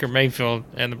from Baker Mayfield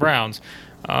and the Browns.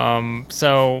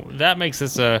 So that makes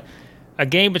this a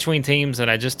game between teams that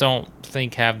I just don't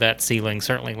think have that ceiling.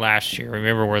 Certainly last year,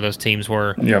 remember where those teams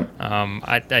were. Yep.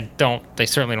 They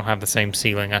certainly don't have the same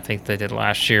ceiling I think they did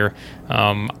last year.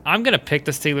 I'm going to pick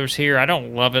the Steelers here. I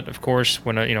don't love it, of course,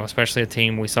 when especially a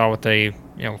team we saw what they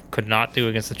could not do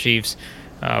against the Chiefs.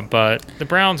 But the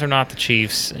Browns are not the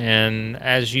Chiefs, and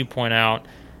as you point out,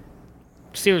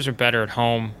 Steelers are better at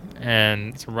home,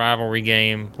 and it's a rivalry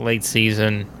game, late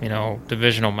season,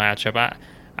 divisional matchup.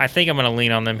 I think I'm going to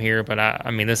lean on them here, but I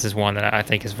mean, this is one that I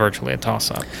think is virtually a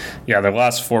toss-up. Yeah, their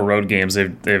last 4 road games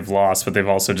they've lost, but they've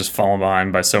also just fallen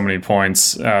behind by so many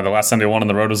points. The last time they won on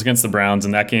the road was against the Browns,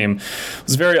 and that game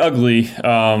was very ugly.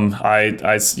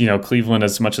 Cleveland,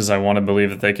 as much as I want to believe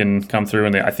that they can come through,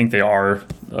 and I think they are,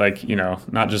 like,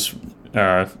 not just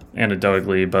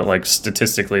anecdotally, but like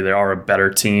statistically, they are a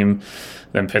better team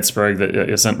than Pittsburgh that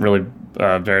isn't really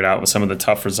bared out with some of the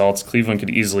tough results. Cleveland could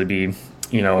easily be,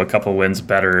 a couple wins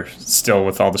better still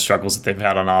with all the struggles that they've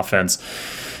had on offense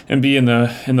and be in the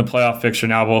playoff picture.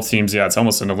 Now both teams, it's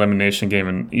almost an elimination game,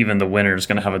 and even the winner is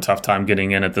going to have a tough time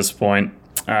getting in at this point.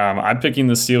 I'm picking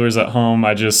the Steelers at home.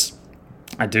 I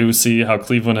do see how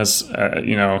Cleveland has,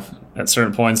 at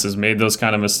certain points has made those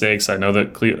kind of mistakes. I know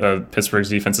that Pittsburgh's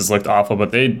defense has looked awful,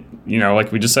 but they,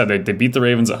 like we just said, they beat the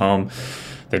Ravens at home.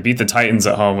 They beat the Titans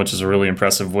at home, which is a really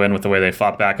impressive win with the way they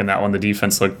fought back in that one. The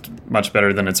defense looked much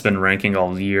better than it's been ranking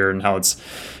all year, and how it's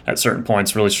at certain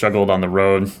points really struggled on the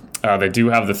road. They do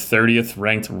have the 30th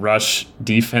ranked rush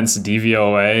defense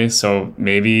DVOA, so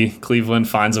maybe Cleveland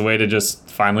finds a way to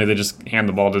finally hand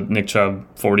the ball to Nick Chubb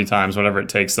 40 times, whatever it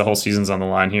takes. The whole season's on the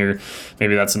line here.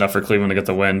 Maybe that's enough for Cleveland to get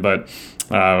the win, but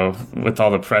with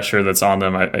all the pressure that's on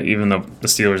them, even though the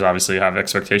Steelers obviously have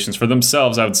expectations for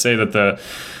themselves, I would say that the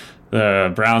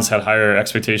Browns had higher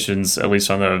expectations, at least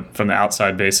from the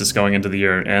outside basis, going into the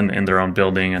year and in their own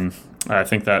building. And I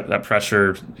think that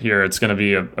pressure here, it's going to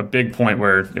be a big point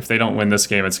where if they don't win this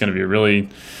game, it's going to be really,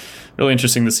 really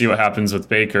interesting to see what happens with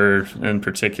Baker in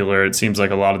particular. It seems like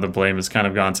a lot of the blame has kind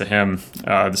of gone to him.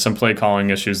 Some play calling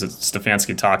issues that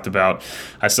Stefanski talked about.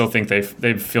 I still think they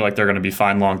feel like they're going to be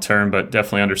fine long term, but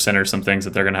definitely under center some things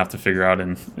that they're going to have to figure out.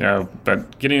 And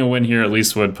but getting a win here at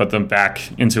least would put them back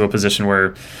into a position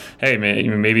where, hey,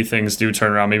 maybe things do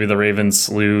turn around. Maybe the Ravens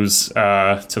lose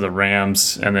to the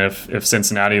Rams, and if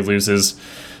Cincinnati loses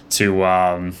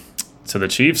to the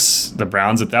Chiefs, the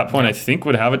Browns at that point I think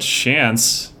would have a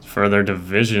chance for their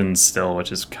division still,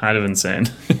 which is kind of insane.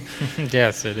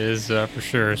 Yes, it is for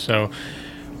sure. So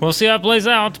we'll see how it plays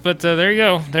out. But there you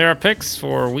go. There are picks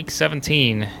for Week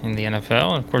 17 in the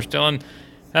NFL. And of course, Dylan,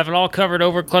 have it all covered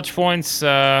over Clutch Points.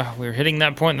 We're hitting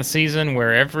that point in the season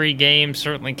where every game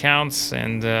certainly counts.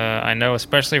 And I know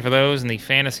especially for those in the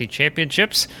fantasy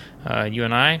championships, you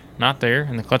and I, not there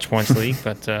in the Clutch Points League,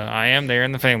 but I am there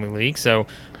in the Family League. So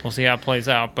we'll see how it plays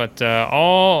out. But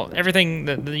everything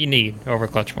that you need over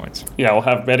Clutch Points. Yeah, we'll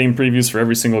have betting previews for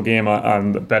every single game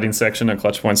on the betting section at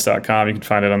clutchpoints.com. You can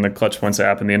find it on the Clutch Points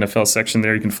app in the NFL section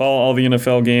there. You can follow all the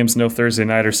NFL games. No Thursday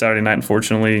night or Saturday night,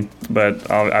 unfortunately.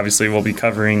 But obviously we'll be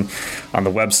covering on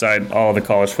the website all the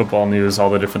college football news,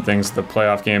 all the different things, the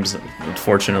playoff games.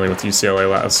 Unfortunately, with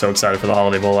UCLA, I was so excited for the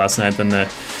Holiday Bowl last night. Then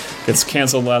gets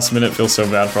canceled last minute. Feels so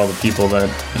bad for all the people that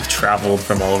have traveled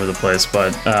from all over the place.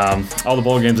 But all the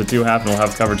bowl games that do happen, we'll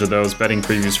have coverage of those, betting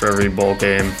previews for every bowl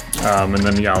game. And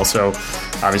then, also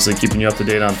obviously keeping you up to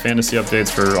date on fantasy updates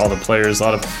for all the players. A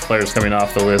lot of players coming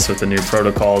off the list with the new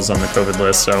protocols on the COVID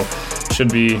list. So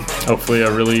should be hopefully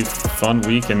a really fun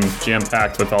week and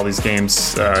jam-packed with all these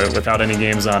games. Without any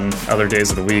games on other days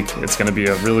of the week, it's going to be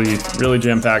a really, really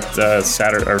jam-packed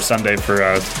Saturday or Sunday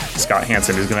for Scott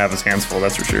Hansen, who's going to have his hands full,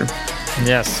 that's for sure.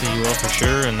 Yes, you will for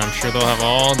sure, and I'm sure they'll have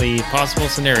all the possible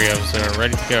scenarios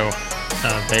ready to go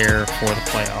there for the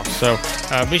playoffs. So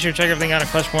be sure to check everything out at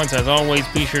Clutch Points. As always,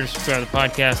 be sure to subscribe to the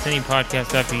podcast. Any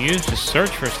podcast app you use, just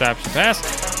search for Staps to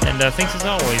Pass. And thanks as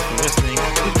always for listening to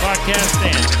the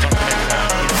podcast and